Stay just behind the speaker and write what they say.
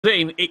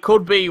in, it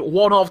could be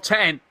 1 of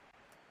 10.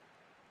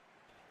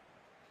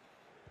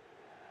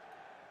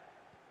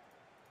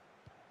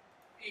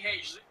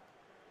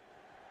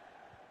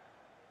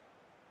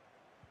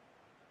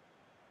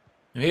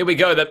 Here we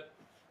go then.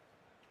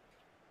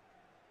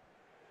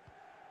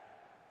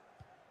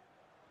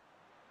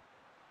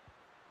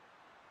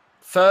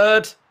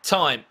 Third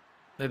time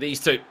that these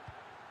two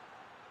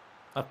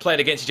have played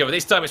against each other.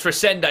 This time it's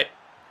Resende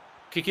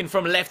kicking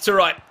from left to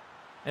right.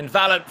 And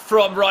Valen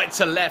from right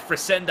to left.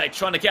 Resende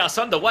trying to get us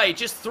underway.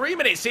 Just 3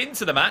 minutes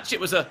into the match. It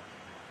was a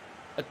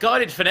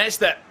guided finesse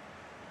there.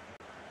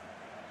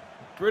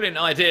 Brilliant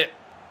idea.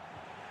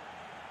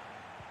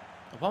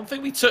 The one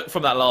thing we took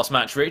from that last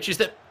match, Rich, is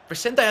that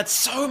Resende had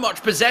so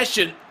much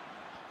possession.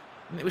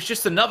 And it was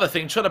just another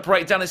thing trying to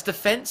break down his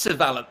defence of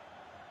Valen.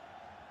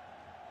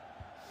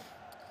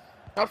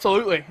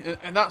 Absolutely.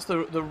 And that's the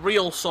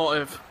real sort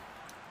of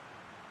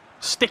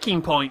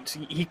sticking point.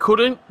 He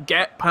couldn't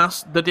get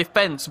past the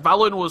defence.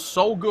 Valen was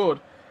so good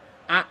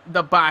at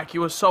the back. He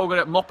was so good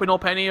at mopping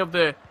up any of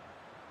the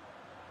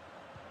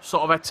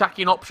sort of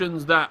attacking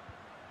options that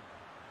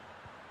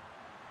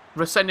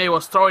Resende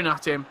was throwing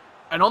at him.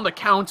 And on the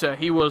counter,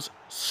 he was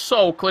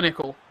so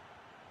clinical.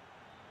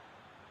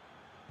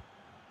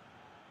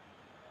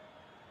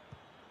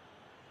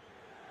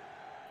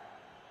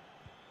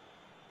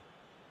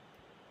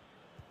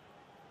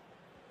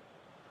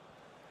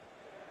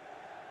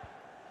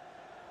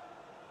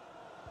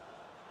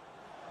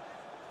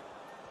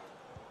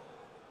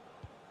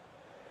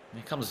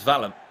 Here comes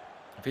Valen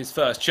with his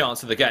first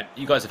chance of the game.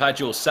 You guys have had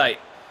your say.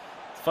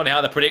 It's funny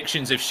how the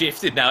predictions have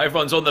shifted now.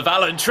 Everyone's on the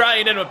Valen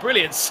train, and a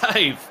brilliant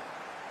save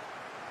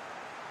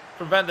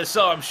from Van der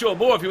Sar. I'm sure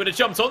more of you would have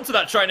jumped onto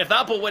that train if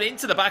that ball went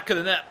into the back of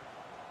the net.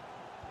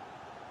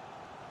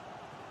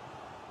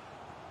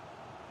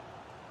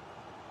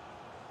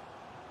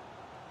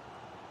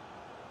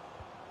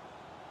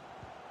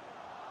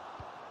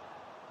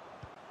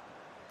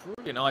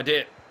 Brilliant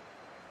idea.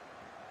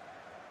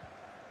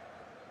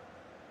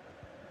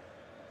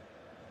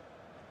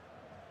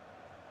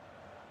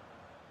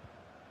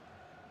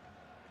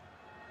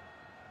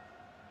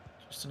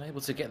 Just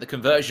unable to get the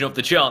conversion of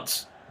the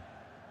chance.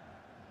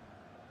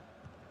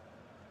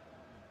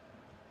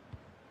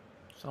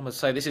 Some would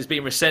say this has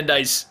been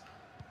Resende's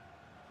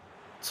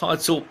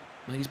title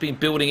he's been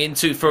building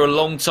into for a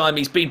long time.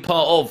 He's been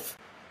part of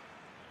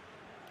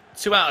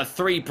 2 out of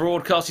 3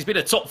 broadcasts. He's been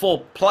a top 4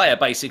 player,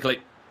 basically.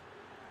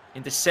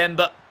 In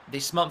December,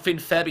 this month in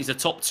Feb, he's a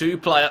top 2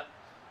 player.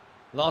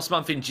 Last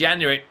month in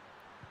January,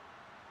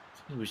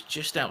 he was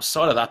just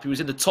outside of that. He was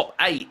in the top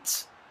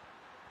 8.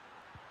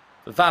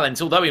 For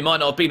Valen, although he might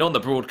not have been on the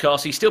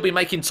broadcast, he's still been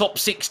making top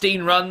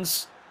 16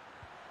 runs.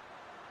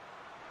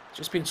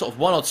 Just been sort of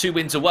 1 or 2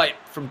 wins away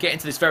from getting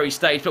to this very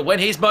stage. But when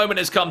his moment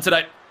has come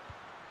today,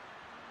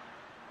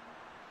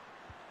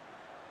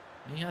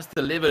 he has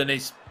delivered and he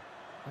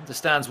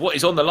understands what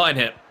is on the line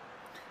here.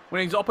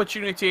 When his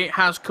opportunity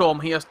has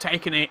come, he has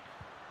taken it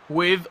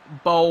with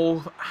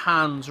both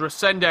hands.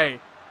 Resende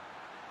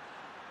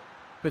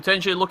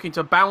potentially looking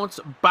to bounce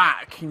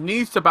back. He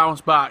needs to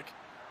bounce back.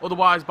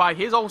 Otherwise, by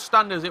his own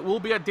standards, it will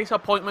be a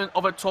disappointment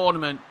of a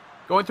tournament.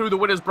 Going through the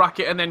winner's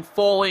bracket and then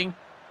falling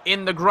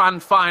in the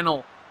grand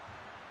final.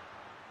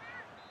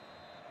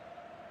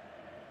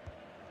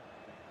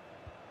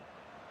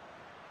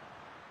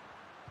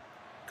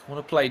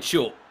 Corner played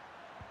short.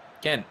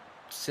 Again,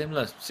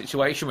 similar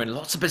situation. We're in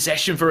lots of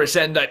possession for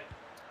Resende.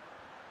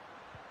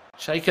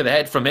 Shake of the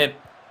head from him.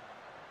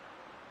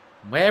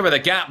 Where are the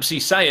gaps,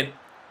 he's saying.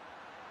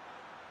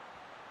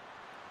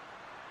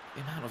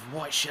 The amount of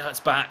white shirts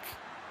back.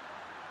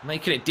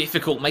 Making it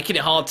difficult, making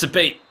it hard to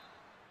beat.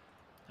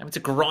 Having to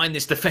grind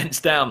this defence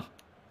down.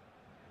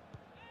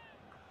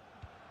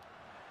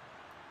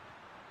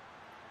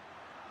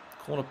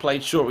 Corner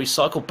played short. We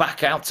cycle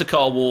back out to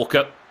Carl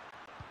Walker.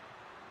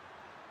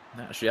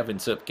 Actually having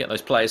to get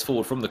those players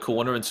forward from the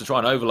corner and to try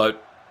and overload.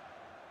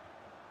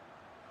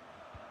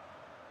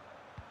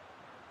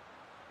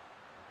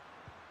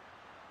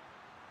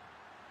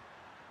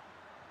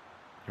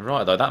 You're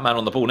right, though. That man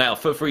on the ball now.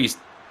 Foot freeze.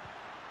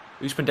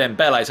 Ousmane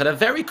Dembele's had a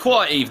very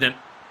quiet evening.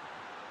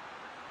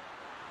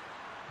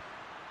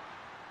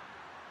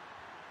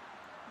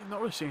 We've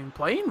not really seen him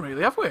playing,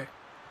 really, have we?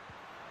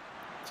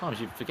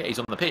 Sometimes you forget he's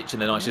on the pitch in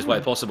the nicest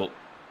way possible.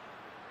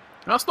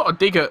 That's not a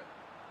dig at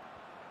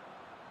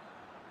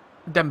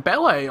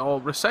Dembele or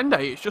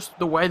Resende. It's just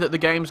the way that the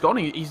game's gone.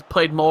 He's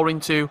played more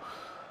into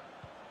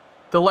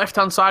the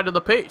left-hand side of the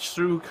pitch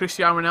through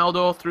Cristiano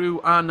Ronaldo, through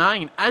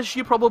R9, as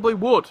you probably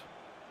would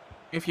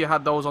if you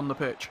had those on the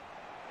pitch.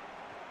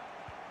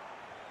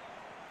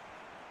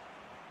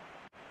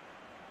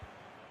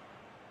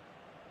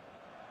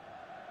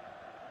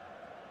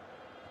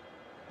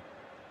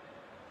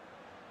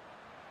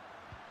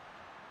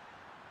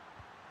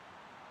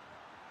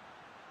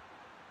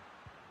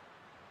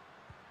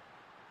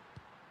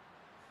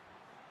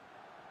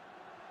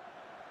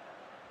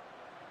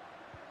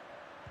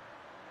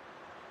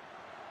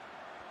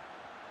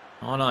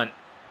 R9.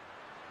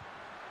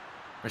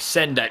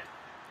 Resende.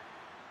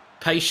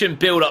 Patient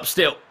build-up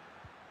still.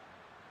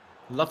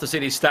 Love to see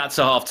these stats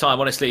at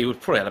half-time. Honestly, he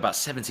would probably had about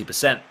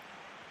 70%.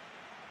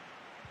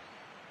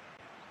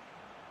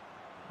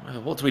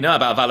 Well, what do we know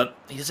about Valen?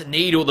 He doesn't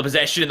need all the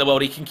possession in the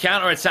world. He can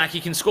counter-attack. He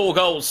can score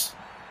goals.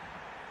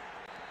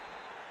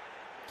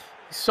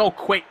 He's so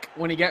quick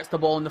when he gets the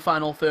ball in the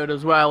final third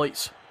as well.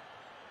 It's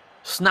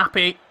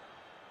snappy,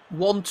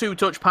 1-2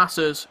 touch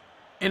passes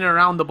in and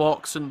around the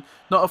box, and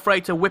not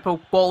afraid to whip a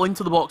ball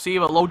into the box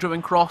either.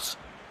 Low-driven cross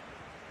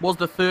was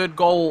the third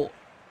goal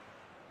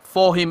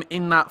for him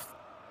in that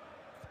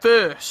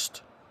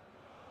first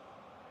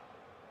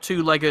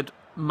two-legged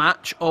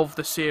match of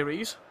the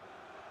series.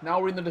 Now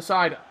we're in the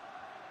decider.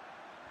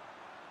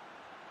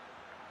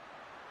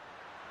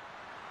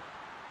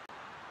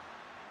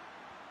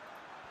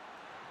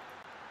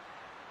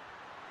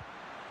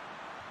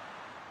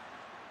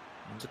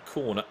 It's a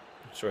corner.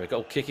 Sorry, a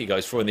goal kick he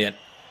goes for in the end.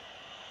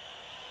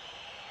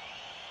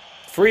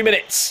 3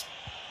 minutes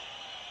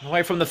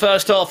away from the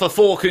first half of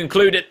 4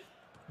 concluded.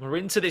 We're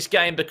into this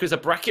game because a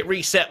bracket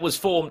reset was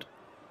formed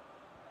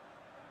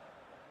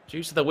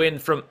due to the win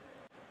from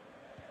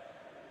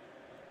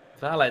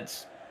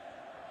Valen.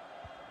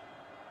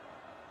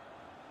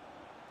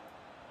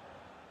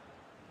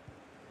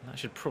 That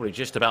should probably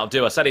just about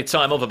do us. Added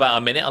time of about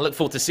a minute. I look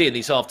forward to seeing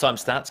these half-time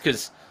stats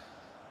because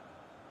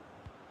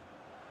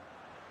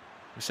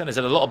Resende's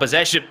had a lot of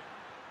possession.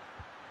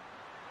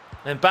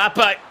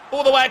 Mbappe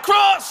all the way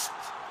across.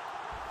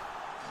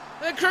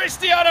 And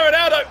Cristiano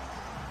Ronaldo.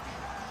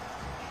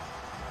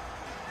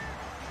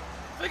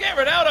 Forget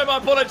Ronaldo, my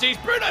apologies.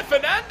 Bruno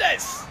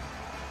Fernandes.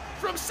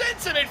 From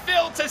centre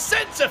midfield to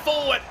centre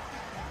forward.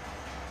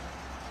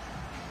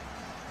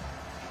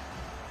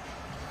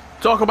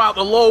 Talk about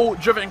the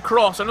low-driven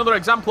cross. Another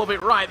example of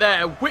it right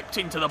there. Whipped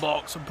into the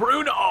box.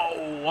 Bruno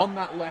on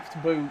that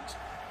left boot.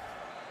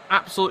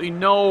 Absolutely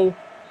no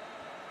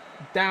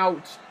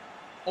doubt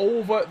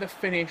over the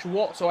finish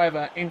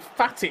whatsoever.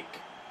 Emphatic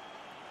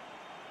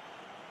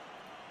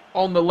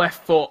on the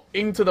left foot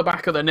into the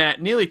back of the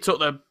net. Nearly took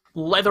the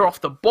leather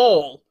off the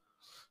ball.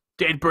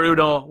 Did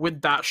Bruno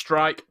with that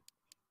strike.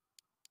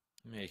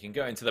 Yeah, he can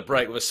go into the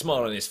break with a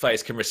smile on his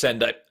face, can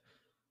Resende.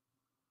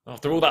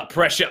 After all that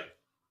pressure.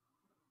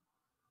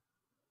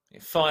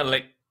 It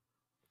finally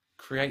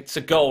creates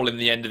a goal in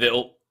the end of it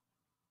all.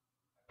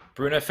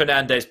 Bruno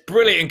Fernandes,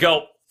 brilliant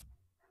goal.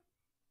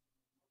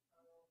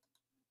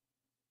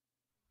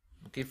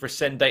 I'll give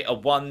Resende a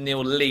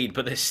 1-0 lead,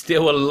 but there's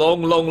still a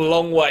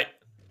long way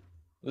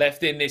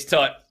left in this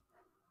tie.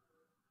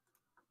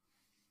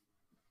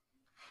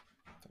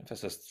 If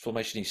that's a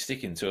formation he's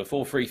sticking to, a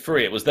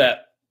 4-3-3, it was there.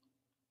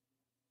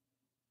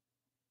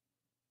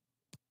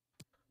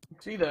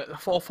 It's either the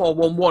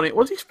 4-4-1-1. It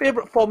was his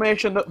favourite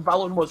formation that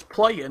Valen was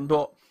playing,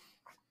 but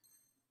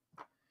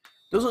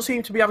doesn't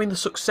seem to be having the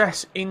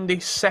success in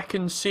this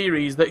second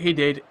series that he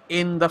did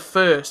in the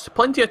first.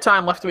 Plenty of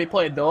time left to be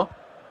played, though,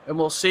 and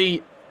we'll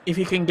see if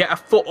he can get a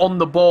foot on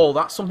the ball.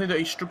 That's something that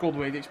he struggled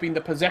with. It's been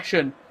the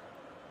possession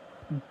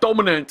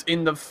dominant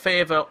in the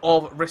favour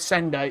of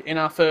Resende in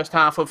our first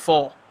half of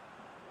 4.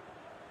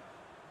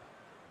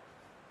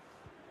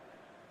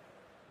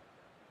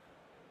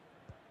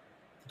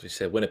 As we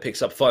said, winner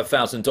picks up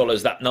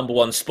 $5,000, that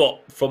 #1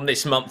 spot from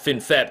this month in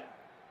Feb.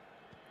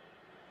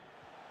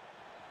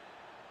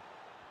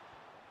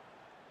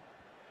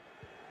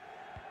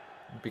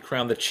 He'll be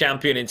crowned the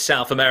champion in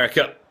South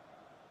America.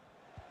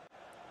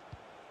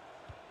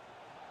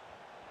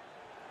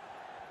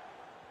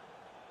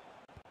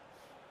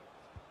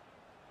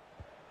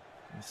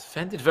 He's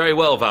defended very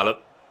well, Valen.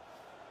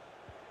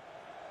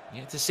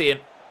 Yet to see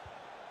him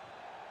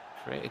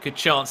create a good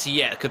chance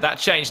yet. Could that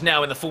change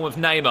now in the form of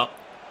Neymar?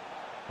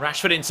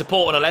 Rashford in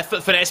support on a left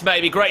foot finesse,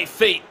 maybe. Great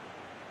feet.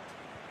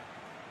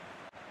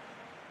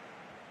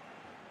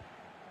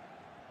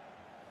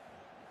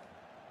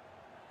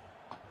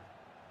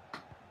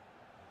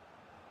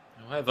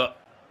 However,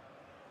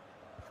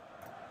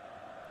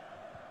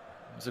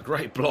 it was a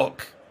great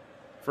block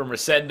from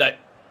Resende.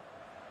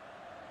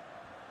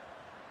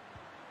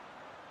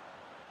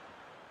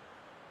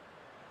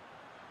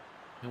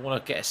 He'll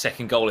want to get a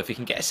second goal. If he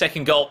can get a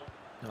second goal,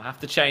 he'll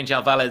have to change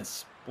how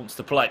Valen wants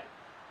to play.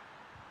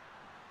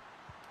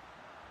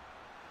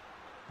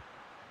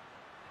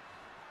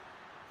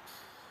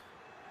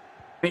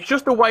 It's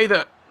just the way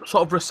that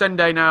sort of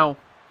Resende now,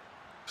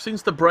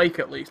 since the break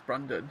at least,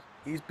 Brandon,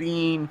 he's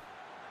been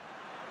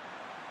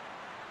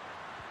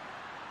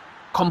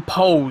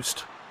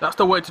composed. That's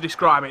the word to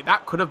describe it.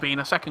 That could have been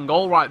a second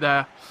goal right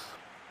there.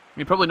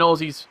 He probably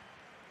knows he's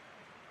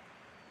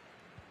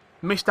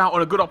missed out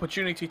on a good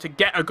opportunity to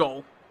get a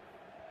goal.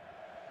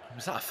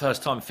 Was that a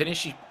first time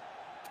finish he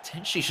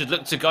potentially should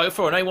look to go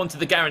for? I know he wanted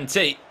the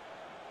guarantee.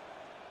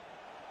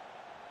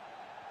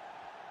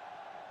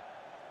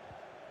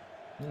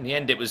 In the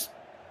end, it was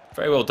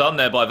very well done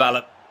there by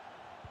Valen.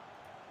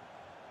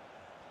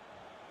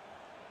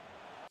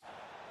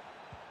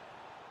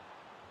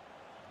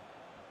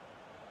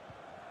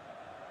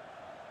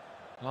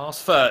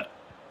 Last third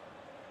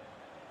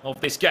of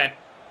this game.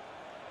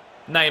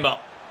 Neymar,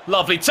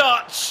 lovely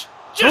touch.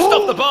 Just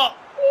off the bar.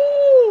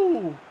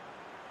 Ooh.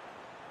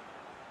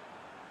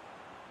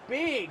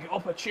 Big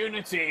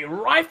opportunity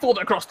rifled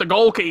across the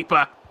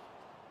goalkeeper.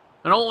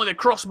 And only the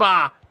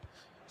crossbar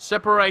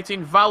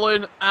separating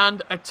Valen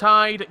and a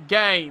tied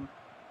game.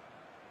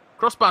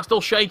 Crossbar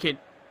still shaking.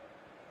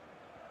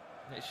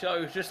 It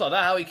shows just like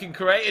that how he can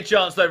create a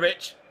chance though,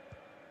 Rich.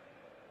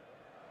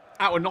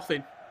 Out of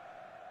nothing.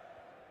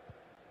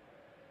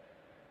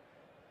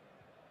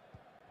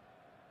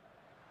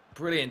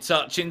 Brilliant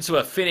touch into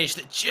a finish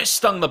that just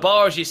stung the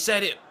bar as you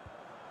said it.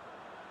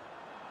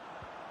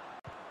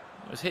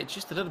 It was hit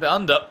just a little bit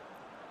under.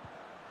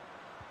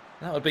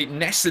 That would be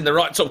Ness in the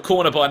right top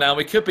corner by now.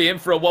 We could be in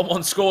for a 1-1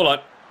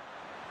 scoreline.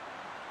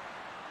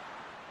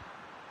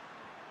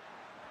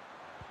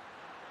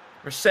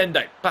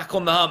 Resende back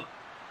on the hump.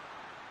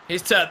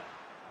 His turn.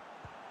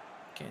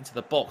 Get into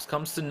the box.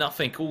 Comes to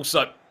nothing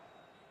also.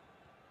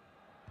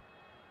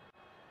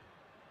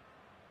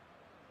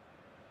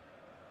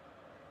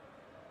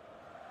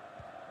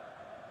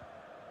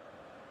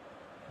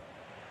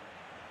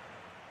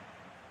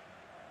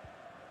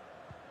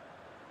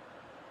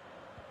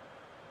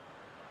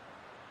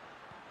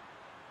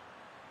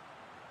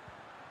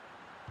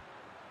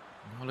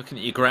 Looking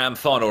at your grand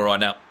final right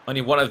now. Only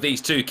one of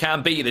these two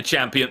can be the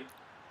champion.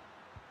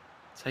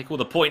 Take all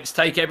the points,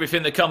 take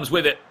everything that comes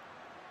with it.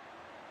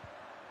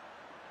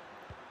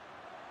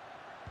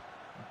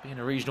 Being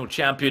a regional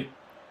champion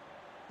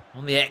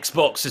on the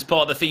Xbox as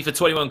part of the FIFA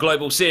 21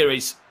 Global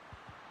Series.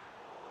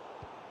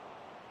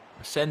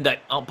 Resende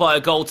up by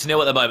a goal to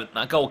 0 at the moment.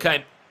 That goal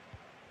came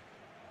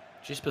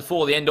just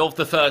before the end of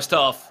the first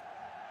half.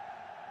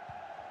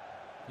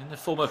 In the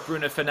form of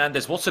Bruno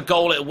Fernandes. What a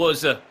goal it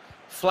was. A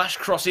flash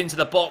cross into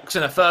the box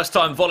and a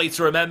first-time volley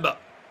to remember.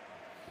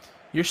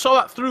 You saw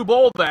that through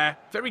ball there.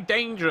 Very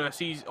dangerous.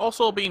 He's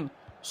also been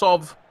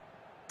sort of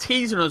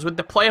teasing us with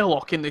the player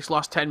lock in this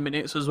last 10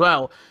 minutes as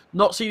well.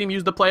 Not seen him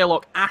use the player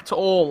lock at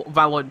all,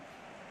 Valen,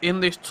 in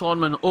this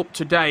tournament up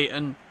to date.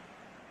 And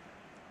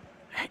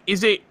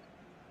is it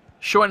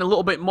showing a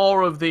little bit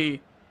more of the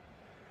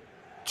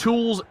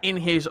tools in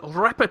his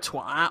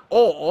repertoire,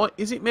 or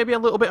is it maybe a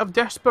little bit of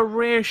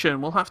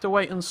desperation? We'll have to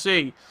wait and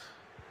see.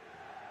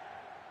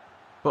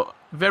 But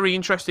very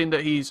interesting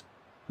that he's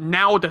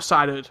now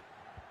decided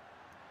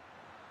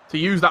to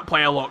use that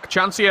player lock.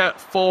 Chance here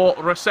for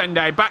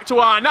Resende. Back to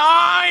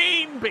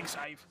R9. Big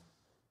save.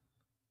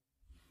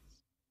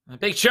 A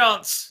big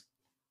chance.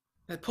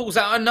 It pulls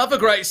out another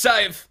great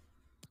save.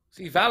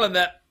 See Valen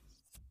there.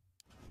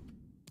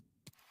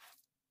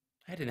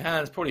 Head in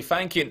hands, probably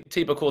thanking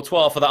Thibaut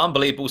Courtois for that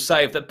unbelievable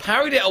save that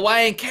parried it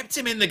away and kept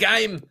him in the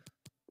game.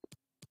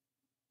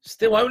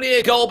 Still only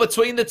a goal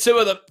between the two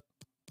of them.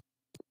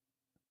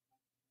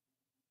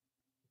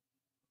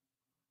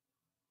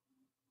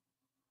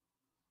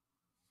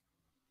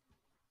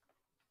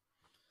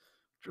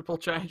 Triple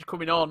change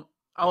coming on.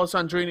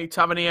 Alessandrini,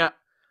 Tavernier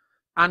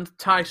and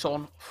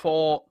Tyson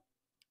for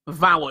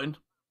Valen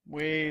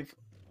with,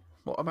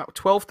 what, about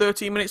 12,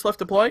 13 minutes left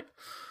to play.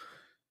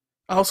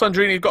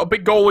 Alessandrini got a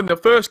big goal in the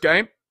first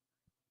game.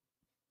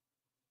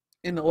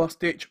 In the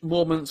last-ditch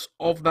moments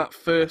of that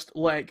first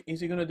leg. Is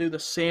he going to do the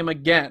same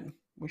again?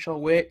 We shall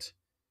wait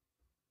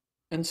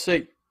and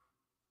see.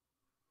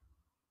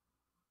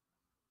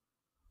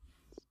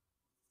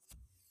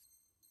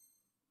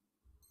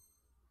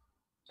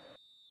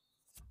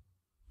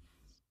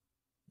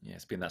 Yeah,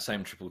 it's been that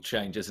same triple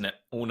change, isn't it?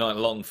 All night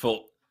long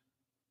for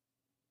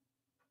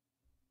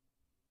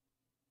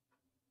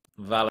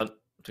Valen.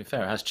 To be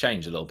fair, it has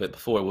changed a little bit.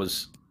 Before it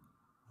was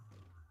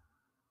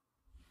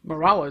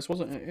Morales,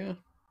 wasn't it? Yeah.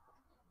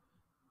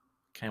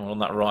 Came on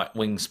that right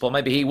wing spot.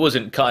 Maybe he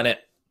wasn't cutting it.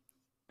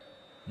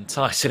 And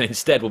Tyson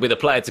instead will be the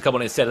player to come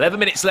on instead. 11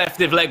 minutes left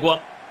of leg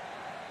one.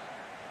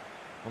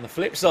 On the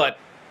flip side,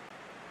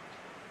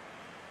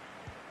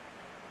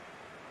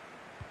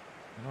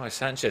 Nice,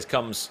 Sanchez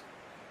comes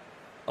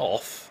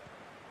off.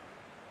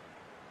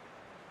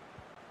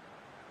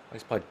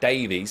 Placed by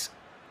Davies.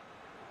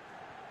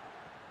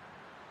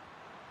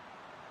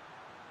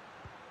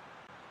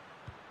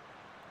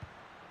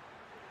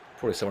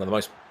 Probably some of the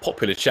most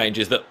popular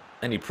changes that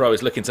any pro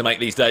is looking to make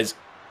these days.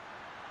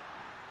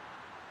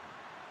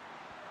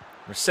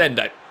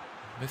 Resende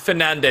with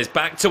Fernandes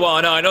back to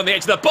R9 on the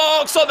edge of the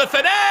box, on the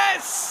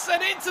finesse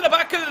and into the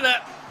back of the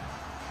net.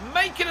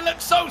 Making it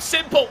look so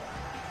simple.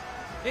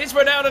 Here's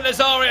Ronaldo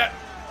Nazario.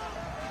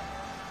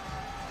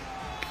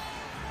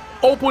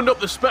 Opened up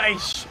the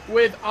space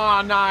with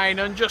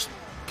R9 and just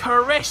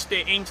caressed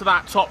it into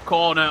that top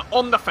corner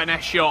on the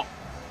finesse shot.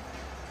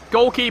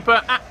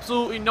 Goalkeeper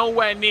absolutely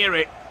nowhere near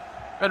it.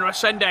 And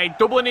Resende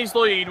doubling his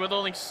lead with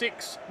only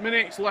 6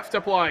 minutes left to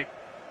play.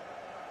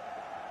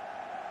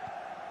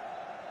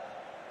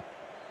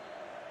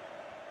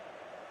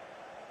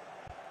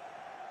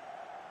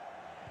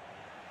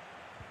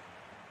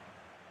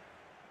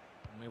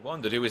 We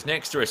wondered who was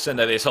next to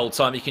Resende this whole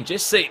time. You can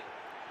just see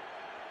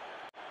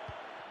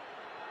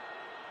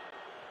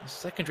a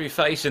secondary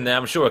face in there.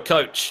 I'm sure a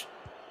coach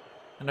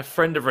and a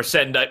friend of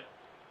Resende.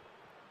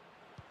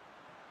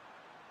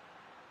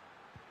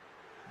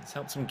 It's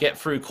helped them get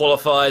through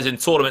qualifiers and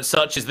tournaments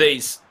such as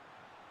these.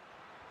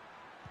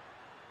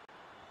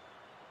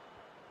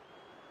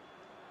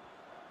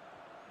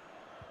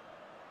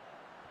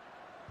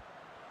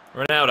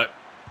 Ronaldo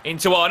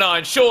into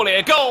R9, surely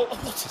a goal. Oh,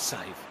 what a save.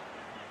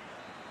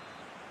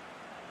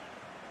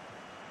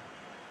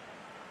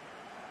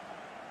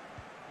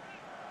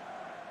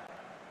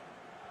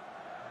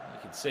 You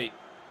can see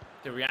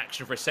the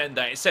reaction of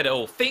Resende. It said it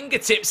all.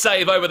 Fingertip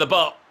save over the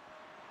bar.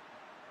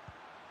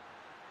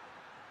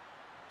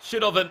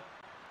 Should have and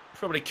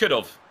probably could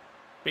have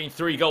been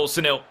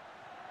 3-0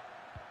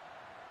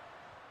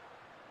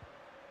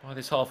 by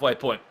this halfway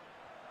point.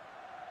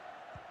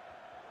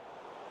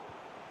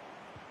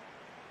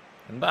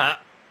 And that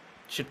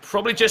should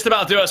probably just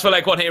about do us for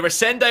leg one here.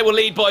 Resende will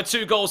lead by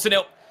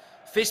 2-0.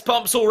 Fist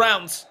pumps all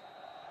round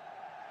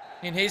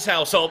in his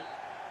household.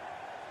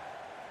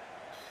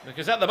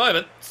 Because at the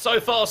moment, so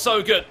far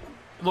so good.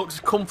 Looks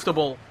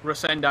comfortable,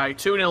 Resende.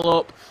 2-0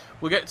 up.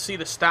 We'll get to see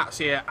the stats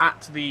here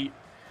at the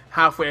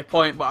halfway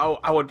point, but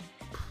I would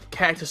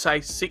care to say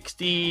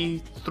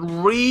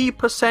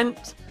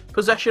 63%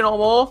 possession or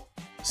more.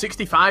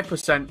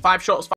 65%. 5 shots.